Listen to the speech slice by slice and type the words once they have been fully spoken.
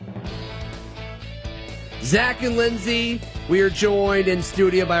Zach and Lindsay, we are joined in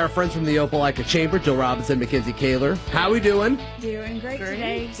studio by our friends from the Opelika Chamber, Jill Robinson, Mackenzie Kaler. How we doing? Doing great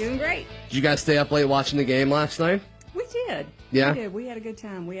today. Doing great. Did you guys stay up late watching the game last night? We did. Yeah? We did. We had a good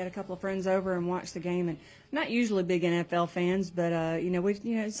time. We had a couple of friends over and watched the game, and not usually big NFL fans, but you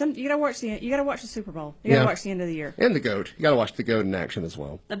gotta watch the Super Bowl. You gotta watch the end of the year. And the GOAT. You gotta watch the GOAT in action as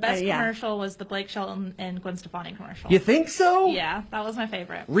well. The best commercial was the Blake Shelton and Gwen Stefani commercial. You think so? Yeah, that was my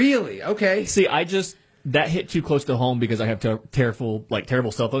favorite. Really? Okay. See, that hit too close to home because I have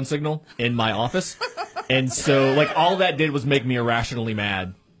terrible cell phone signal in my office. And so, all that did was make me irrationally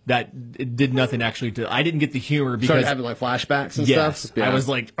mad. That it did nothing actually to. I didn't get the humor because started having flashbacks and stuff. Yeah. I was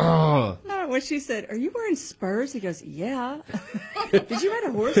like, oh. No, when she said, "Are you wearing spurs?" He goes, "Yeah." Did you ride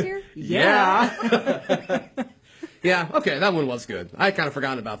a horse here? Yeah. Yeah. Okay, that one was good. I kind of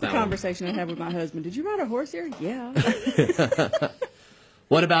forgotten about that conversation I had with my husband. Did you ride a horse here? Yeah.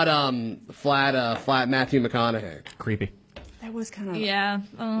 What about flat Matthew McConaughey? Creepy. That was kind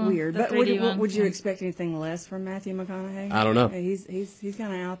of weird. But would you expect anything less from Matthew McConaughey? I don't know. He's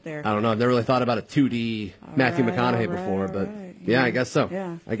kind of out there. I don't know. I've never really thought about a 2D Matthew McConaughey before, but yeah, I guess so.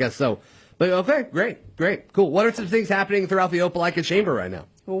 Yeah. I guess so. But okay, great, cool. What are some things happening throughout the Opelika Chamber right now?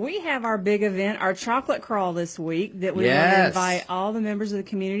 Well, we have our big event, our chocolate crawl this week that we want to invite all the members of the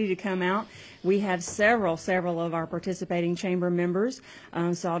community to come out. We have several of our participating chamber members,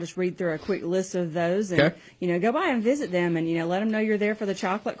 so I'll just read through a quick list of those and go by and visit them and let them know you're there for the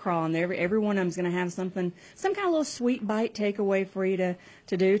chocolate crawl. And every one of them's going to have some kind of little sweet bite takeaway for you to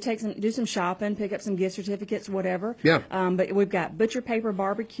do. Do some shopping, pick up some gift certificates, whatever. Yeah. But we've got Butcher Paper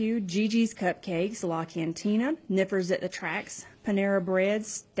Barbecue, Gigi's Cupcakes, La Cantina, Nippers at the Tracks, Panera Bread,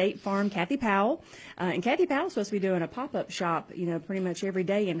 State Farm, Kathy Powell. And Kathy Powell's supposed to be doing a pop-up shop, pretty much every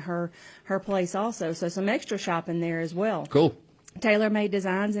day in her place also. So some extra shopping there as well. Cool. Tailor-Made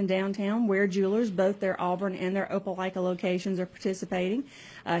Designs in downtown, Ware Jewelers, both their Auburn and their Opelika locations are participating.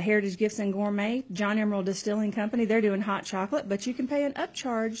 Heritage Gifts and Gourmet, John Emerald Distilling Company, they're doing hot chocolate, but you can pay an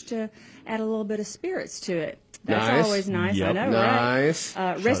upcharge to add a little bit of spirits to it. That's always nice, yep. I know, nice.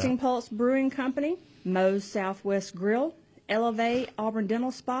 right? Resting Pulse Brewing Company, Moe's Southwest Grill, Elevate Auburn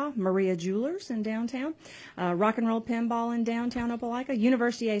Dental Spa, Maria Jewelers in downtown, Rock and Roll Pinball in downtown Opelika,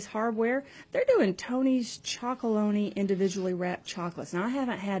 University Ace Hardware. They're doing Tony's Chocolonely individually wrapped chocolates. Now, I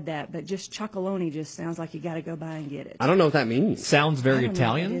haven't had that, but just Chocolonely just sounds like you got to go by and get it. I don't know what that means. Sounds very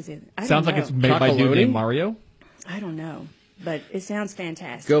Italian. Sounds like it's made Chocolonely? by a dude named Mario. I don't know, but it sounds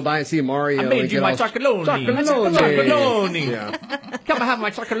fantastic. Go by and see Mario. I made you my chocolonely. Chocolonely. Yeah. Come and have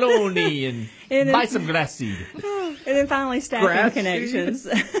my chocolonely and buy some grass seed. And then finally, Staffing Connections.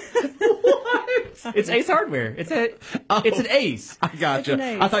 It's Ace Hardware. It's an Ace. I gotcha. It's an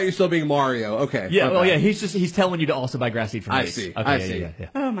ace. I thought you were still being Mario. Okay. Yeah. Okay. Well, yeah. He's telling you to also buy grass seed from Ace. see. Okay, I see. Yeah.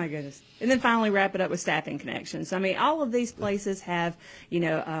 Oh my goodness! And then finally, wrap it up with Staffing Connections. I mean, all of these places have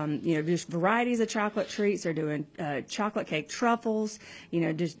just varieties of chocolate treats. They're doing chocolate cake truffles.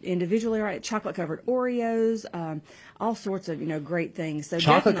 Just individually chocolate covered Oreos. All sorts of great things. So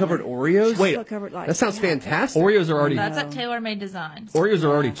Chocolate covered Oreos. Wait, that sounds fantastic. Oreos are already. That's at Tailor-Made Designs. Oreos are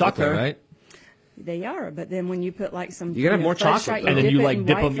already chocolate, Okay. right? They are, but then when you put some, you gotta have more fudge chocolate, stripe, And then you dip it in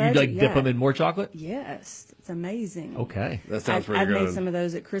dip white them. fudge. Dip them in more chocolate. Yes, it's amazing. Okay, That sounds pretty I've good. made some of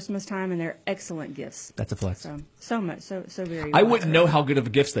those at Christmas time, and they're excellent gifts. that's a flex. So much, so very. I well. wouldn't know how good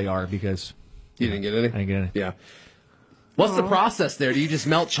of gifts they are because You didn't get any? I didn't get any. Yeah. What's the process there? Do you just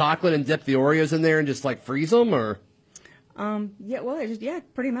melt chocolate and dip the Oreos in there and just freeze them, or?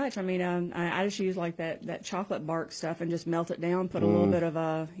 Pretty much. I mean, I just use that chocolate bark stuff and just melt it down, put a little bit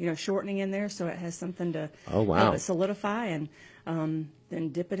of shortening in there so it has something to help it solidify, and then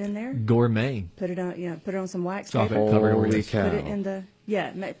dip it in there. Gourmet. Put it on some wax Chocolate paper. covered Holy Oreos. cow. Put it in the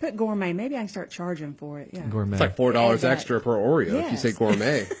put gourmet. Maybe I can start charging for it. Yeah. Gourmet. It's like $4 Yeah, extra per Oreo if you say Yes.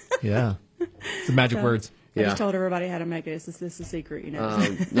 gourmet. Yeah. It's the magic words. I Yeah. just told everybody how to make it. This is a secret,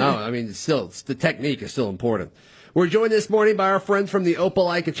 No, I mean, the technique is still important. We're joined this morning by our friends from the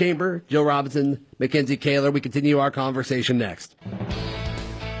Opelika Chamber, Jill Robinson, Mackenzie Kaler. We continue our conversation next.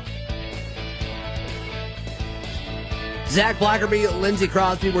 Zach Blackerby, Lindsey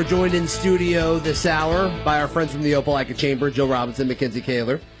Crosby, we're joined in studio this hour by our friends from the Opelika Chamber, Jill Robinson, Mackenzie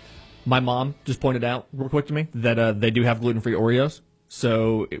Kaler. My mom just pointed out real quick to me that they do have gluten-free Oreos.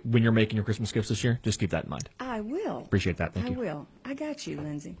 So when you're making your Christmas gifts this year, just keep that in mind. I will. Appreciate that. Thank you. I will. I got you,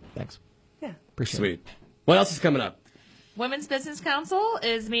 Lindsay. Thanks. Yeah. Appreciate it. Sweet. What else is coming up? Women's Business Council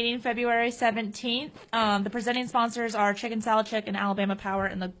is meeting February 17th. The presenting sponsors are Chicken Salad Chick and Alabama Power,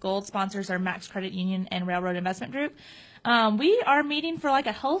 and the gold sponsors are Max Credit Union and Railroad Investment Group. We are meeting for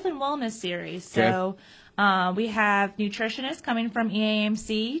a health and wellness series. So We have nutritionists coming from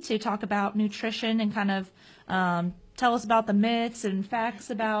EAMC to talk about nutrition and kind of tell us about the myths and facts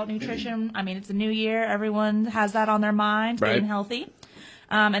about nutrition. I mean, it's a new year. Everyone has that on their mind, getting healthy.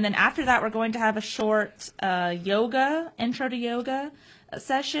 And then after that, we're going to have a short intro to yoga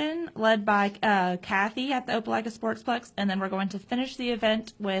session led by Kathy at the Opelika Sportsplex. And then we're going to finish the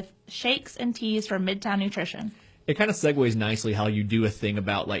event with shakes and teas from Midtown Nutrition. It kind of segues nicely how you do a thing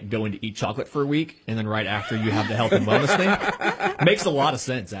about like going to eat chocolate for a week, and then right after you have the health and wellness thing. Makes a lot of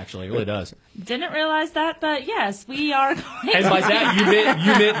sense, actually. It really does. Didn't realize that, but yes, we are going And by that,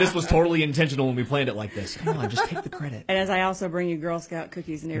 you meant this was totally intentional when we planned it like this. Come on, just take the credit. And as I also bring you Girl Scout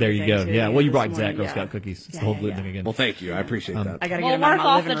cookies and There everything. you go. Too, Yeah, well, you brought this Zach morning. Girl Scout cookies. It's the whole gluten thing again. Well, thank you. I appreciate that. I got to get We'll them out mark of my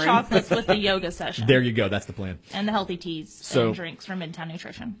off living the room. chocolates with the yoga session. There you go. That's the plan. And the healthy teas and drinks from Midtown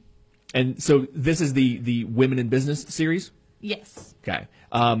Nutrition. And so this is the Women in Business series? Yes. Okay.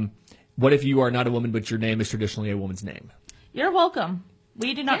 What if you are not a woman, but your name is traditionally a woman's name? You're welcome.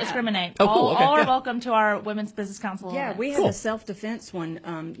 We do not discriminate. Oh, cool. Okay. All are welcome to our Women's Business Council. Yeah, events. we had Cool. a self-defense one,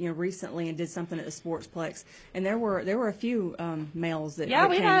 recently, and did something at the Sportsplex, and there were a few males that Yeah, that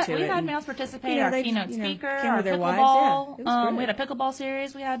we came had to we it, had and, males participate. you know, Our they, keynote you know, speaker, came our with their pickleball. wives. Yeah, it was good. We had a pickleball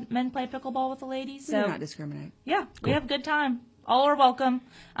series. We had men play pickleball with the ladies. We do So not discriminate. yeah, we have a good time. All are welcome.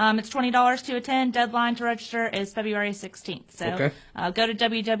 It's $20 to attend. Deadline to register is February 16th. So go to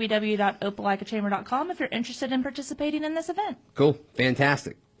www.opelikaChamber.com if you're interested in participating in this event. Cool.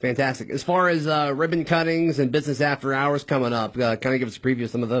 Fantastic. Fantastic. As far as ribbon cuttings and business after hours coming up, kind of give us a preview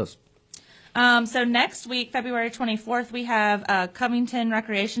of some of those. So next week, February 24th, we have Covington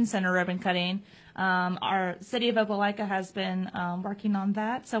Recreation Center ribbon cutting. Our city of Opelika has been working on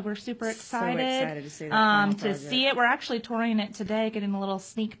that, so we're super excited. So excited to see that final to project. see it. We're actually touring it today, getting a little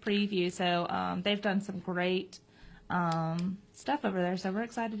sneak preview. So they've done some great stuff over there, so we're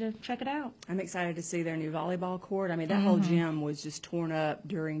excited to check it out. I'm excited to see their new volleyball court. I mean, that whole gym was just torn up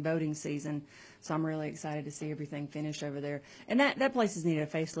during boating season, so I'm really excited to see everything finished over there. And that place has needed a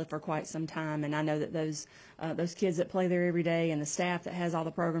facelift for quite some time, and I know that those kids that play there every day and the staff that has all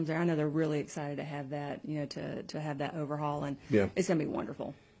the programs there, I know they're really excited to have that, to have that overhaul, and it's going to be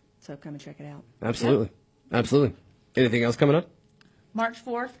wonderful. So come and check it out. Absolutely. Absolutely. Anything else coming up? March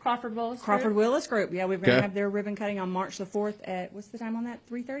 4th, Crawford Willis. Crawford Willis Group. Yeah, we're going to have their ribbon cutting on March the 4th at, what's the time on that?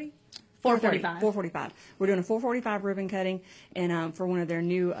 3:30? 4:45. 4:45. We're doing a 4:45 ribbon cutting, and for one of their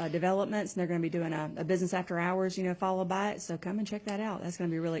new developments, and they're going to be doing a business after hours, followed by it. So come and check that out. That's going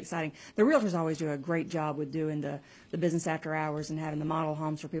to be really exciting. The realtors always do a great job with doing the business after hours and having the model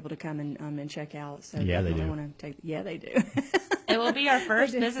homes for people to come and check out. So Yeah, they do. Yeah, they do. It will be our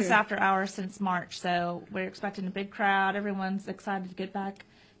first They do. business after hours since March, so we're expecting a big crowd. Everyone's excited to get back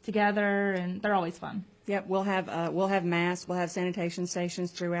together, and they're always fun. Yep, we'll have masks, we'll have sanitation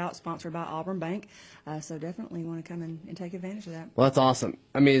stations throughout, sponsored by Auburn Bank. So definitely want to come and take advantage of that. Well, that's awesome.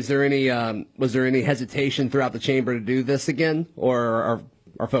 I mean, is there any was there any hesitation throughout the chamber to do this again, or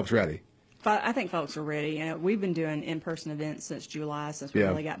are folks ready? I think folks are ready. We've been doing in-person events since July, since we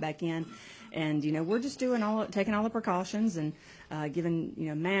really got back in, and we're just taking all the precautions and giving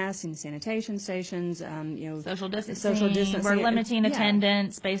masks and sanitation stations. Social distancing. Social distancing. We're limiting Yeah.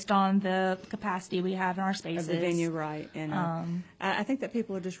 attendance based on the capacity we have in our spaces. Of the venue, right? And I think that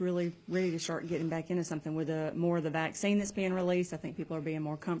people are just really ready to start getting back into something with more of the vaccine that's being released. I think people are being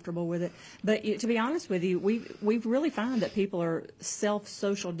more comfortable with it. But to be honest with you, we've really found that people are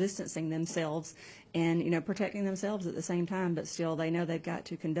social distancing themselves and protecting themselves at the same time. But still, they know they've got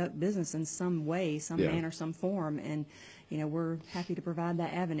to conduct business in some way, some manner, some form, and we're happy to provide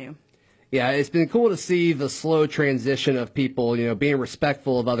that avenue. Yeah, it's been cool to see the slow transition of people, being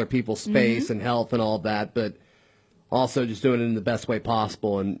respectful of other people's space and health and all of that, but also just doing it in the best way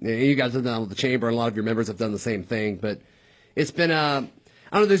possible. And you guys have done it with the chamber, and a lot of your members have done the same thing. But it's been, I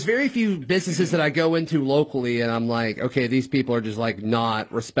don't know, there's very few businesses that I go into locally, and I'm like, okay, these people are just like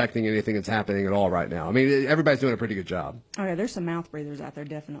not respecting anything that's happening at all right now. I mean, everybody's doing a pretty good job. Oh yeah, there's some mouth breathers out there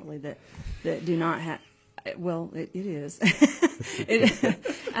definitely that do not have. Well, it is. I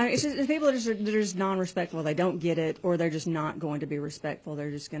mean, it's just people are just non-respectful. They don't get it, or they're just not going to be respectful. They're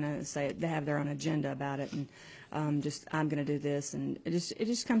just going to say they have their own agenda about it, and I'm going to do this, and it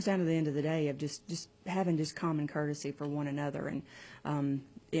just comes down to the end of the day of just having just common courtesy for one another, and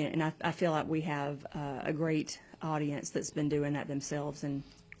I feel like we have a great audience that's been doing that themselves, and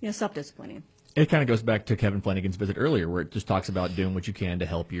self-disciplining. It kind of goes back to Kevin Flanagan's visit earlier, where it just talks about doing what you can to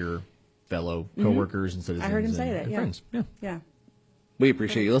help your fellow coworkers and citizens. I heard him say and that. Yeah. Friends. Yeah. Yeah. We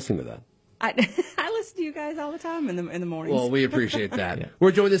appreciate you listening to that. I listen to you guys all the time in the mornings. Well, we appreciate that.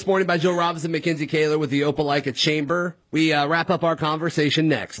 We're joined this morning by Jill Robinson, Mackenzie Kaler with the Opelika Chamber. We wrap up our conversation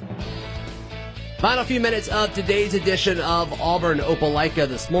next. Final few minutes of today's edition of Auburn Opelika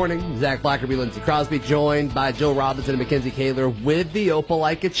this morning. Zach Blackerby, Lindsey Crosby, joined by Jill Robinson and Mackenzie Kaler with the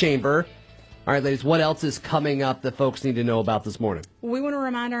Opelika Chamber. All right, ladies, what else is coming up that folks need to know about this morning? We want to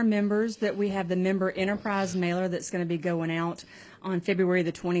remind our members that we have the Member Enterprise mailer that's going to be going out on February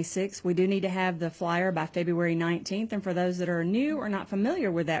the 26th. We do need to have the flyer by February 19th. And for those that are new or not familiar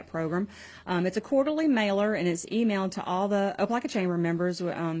with that program, it's a quarterly mailer, and it's emailed to all the Opelika Chamber members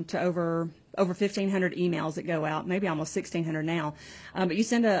to over 1,500 emails that go out, maybe almost 1,600 now. But you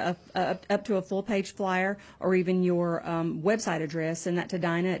send up to a full-page flyer or even your website address, send that to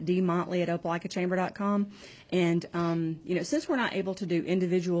Dinah at dmontley@opelikachamber.com. And, since we're not able to do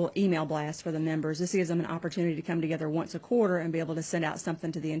individual email blasts for the members, this gives them an opportunity to come together once a quarter and be able to send out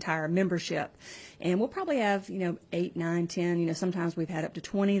something to the entire membership. And we'll probably have, 8, 9, 10, sometimes we've had up to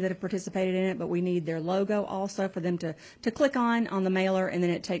 20 that have participated in it, but we need their logo also for them to click on the mailer, and then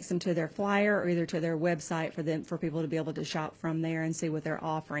it takes them to their flyer or either to their website for people to be able to shop from there and see what they're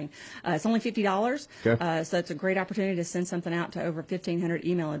offering. It's only $50, okay. So it's a great opportunity to send something out to over 1,500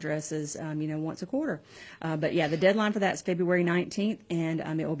 email addresses, once a quarter. But yeah, the deadline for that is February 19th,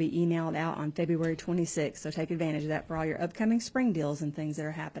 and it will be emailed out on February 26th. So take advantage of that for all your upcoming spring deals and things that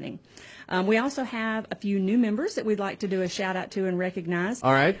are happening. We also have a few new members that we'd like to do a shout out to and recognize.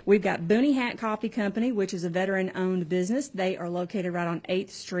 All right. We've got Booney Hat Coffee Company, which is a veteran-owned business. They are located right on 8th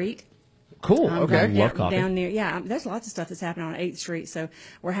Street. Cool. Okay. Love coffee. Down near, there's lots of stuff that's happening on 8th Street, so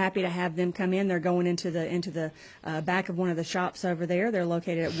we're happy to have them come in. They're going into the back of one of the shops over there. They're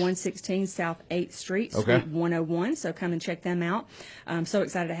located at 116 South 8th Street, Okay. Suite 101, so come and check them out. I'm so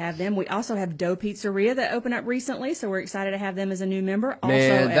excited to have them. We also have Dough Pizzeria that opened up recently, so we're excited to have them as a new member. Also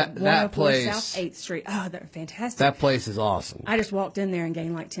Man, at that 104 place- South 8th Street. Oh, they're fantastic. That place is awesome. I just walked in there and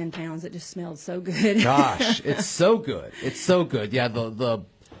gained like 10 pounds. It just smelled so good. Gosh, it's so good. It's so good. Yeah, the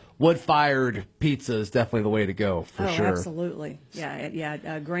wood-fired pizza is definitely the way to go, for Oh, sure. absolutely.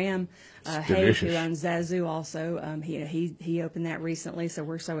 Yeah. Graham Hayes, delicious. who owns Zazu, also, he opened that recently, so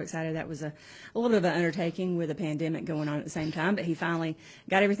we're so excited. That was a little bit of an undertaking with a pandemic going on at the same time, but he finally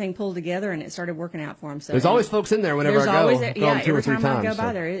got everything pulled together, and it started working out for him. So There's always folks in there whenever I there's go. always, I've yeah, gone 2 or every 3 time times. I go by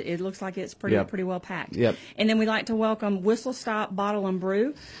so. there, it looks like it's pretty well packed. Yep. And then we like to welcome Whistle Stop Bottle and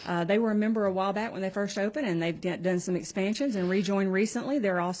Brew. They were a member a while back when they first opened, and they've done some expansions and rejoined recently.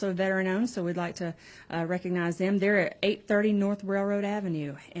 They're also veteran-owned, so we'd like to recognize them. They're at 830 North Railroad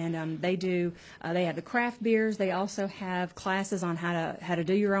Avenue, and they have the craft beers. They also have classes on how to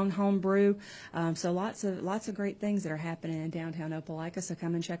do your own home brew. So lots of great things that are happening in downtown Opelika. So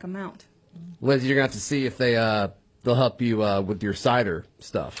come and check them out. Lindsay, you're gonna have to see if they'll help you with your cider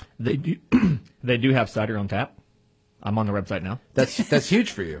stuff. They do. They do have cider on tap. I'm on their website now. That's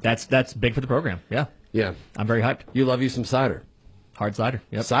huge for you. That's big for the program. Yeah, Yeah, I'm very hyped. you love you some cider. Hard cider.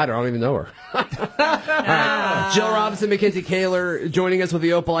 Yep. Cider, I don't even know her. All right. Jill Robinson, Mackenzie Kaler, joining us with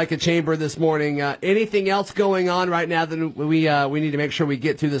the Opelika Chamber this morning. Anything else going on right now that we need to make sure we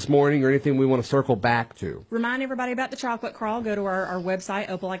get to this morning, or anything we want to circle back to? Remind everybody about the chocolate crawl. Go to our website,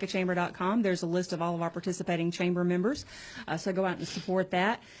 opelikachamber.com. There's a list of all of our participating chamber members. So go out and support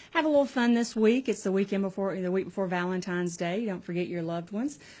that. Have a little fun this week. It's the week before Valentine's Day. Don't forget your loved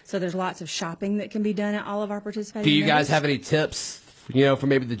ones. So there's lots of shopping that can be done at all of our participating Do you members. guys have any tips, for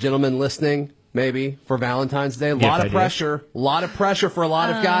maybe the gentlemen listening, maybe for Valentine's Day? A Yes, lot I of do. pressure. A lot of pressure for a lot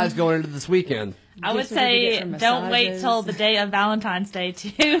of guys going into this weekend. I would Gifts that we get say from don't wait massages. till the day of Valentine's Day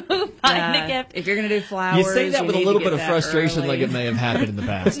to find a gift. If you're going to do flowers, You say that with a need to little get bit of that frustration, early. like it may have happened in the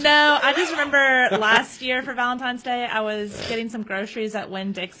past. No, I just remember last year for Valentine's Day, I was getting some groceries at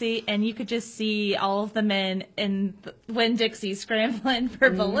Winn-Dixie, and you could just see all of the men in Winn-Dixie scrambling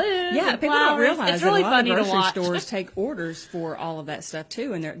for balloons Yeah, and people flowers. don't realize It's really that a lot funny of to grocery watch. stores take orders for all of that stuff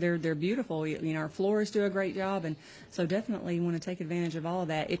too, and they're beautiful. Our florists do a great job, and so definitely you want to take advantage of all of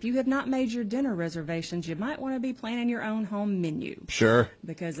that. If you have not made your dinner reservations, you might want to be planning your own home menu Sure.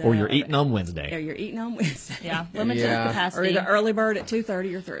 because Or you're eating on Wednesday. Or you're eating on Wednesday. Yeah, limited Yeah. Or capacity. either early bird at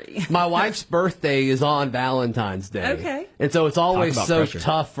 2:30 or 3. My wife's birthday is on Valentine's Day. Okay. And so it's always about so pressure.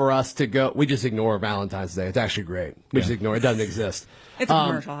 tough for us to go. We just ignore Valentine's Day. It's actually great. We just ignore it. It doesn't exist. It's a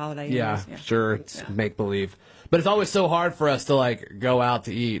commercial holiday. Yeah, anyways, sure. It's make believe. But it's always so hard for us to go out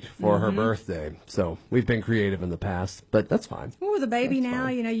to eat for her birthday. So we've been creative in the past, but that's fine. Well, with a baby now,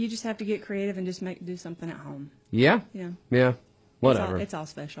 fine. you just have to get creative and just do something at home. Yeah. Yeah. Yeah. Whatever. It's all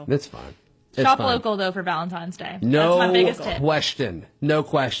special. It's fine. Shop fine. local, though, for Valentine's Day. No That's my biggest tip. question. No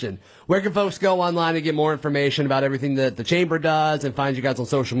question. Where can folks go online to get more information about everything that the Chamber does and find you guys on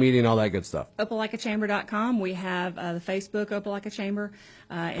social media and all that good stuff? Opelika-chamber.com. We have the Facebook Opelika Chamber,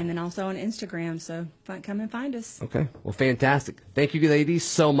 and then also on Instagram. So come and find us. Okay. Well, fantastic. Thank you, ladies,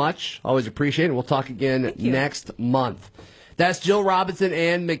 so much. Always appreciate it. We'll talk again next month. That's Jill Robinson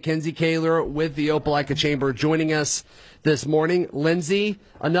and Mackenzie Kaler with the Opelika Chamber joining us this morning. Lindsay,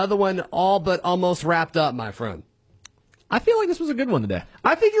 another one all but almost wrapped up, my friend. I feel like this was a good one today.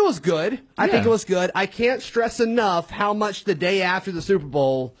 I think it was good. I think it was good. I can't stress enough how much the day after the Super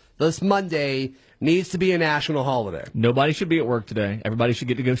Bowl, this Monday, needs to be a national holiday. Nobody should be at work today. Everybody should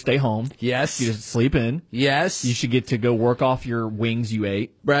get to go stay home. Yes. You just sleep in. Yes. You should get to go work off your wings you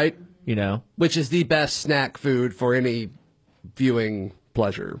ate. Right. You know, Which is the best snack food for any viewing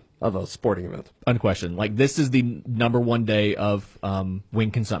pleasure of a sporting event. unquestioned. Like, this is the #1 day of wing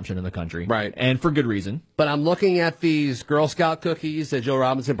consumption in the country. Right. And for good reason. But I'm looking at these Girl Scout cookies that Jill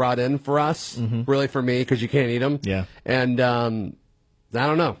Robinson brought in for us, really for me, because you can't eat them. Yeah. And I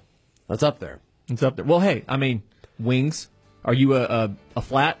don't know. That's up there. It's up there. Well, hey, I mean, wings. Are you a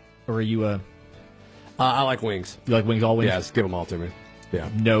flat or are you a... I like wings. You like wings, all wings? Yes, give them all to me. Yeah.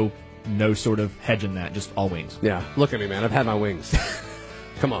 No sort of hedge in that, just all wings. Yeah. Look at me, man. I've had my wings.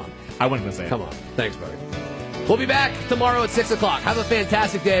 Come on. I wasn't going to say it. Come on. Thanks, buddy. We'll be back tomorrow at 6 o'clock. Have a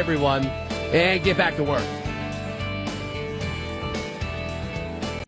fantastic day, everyone, and get back to work.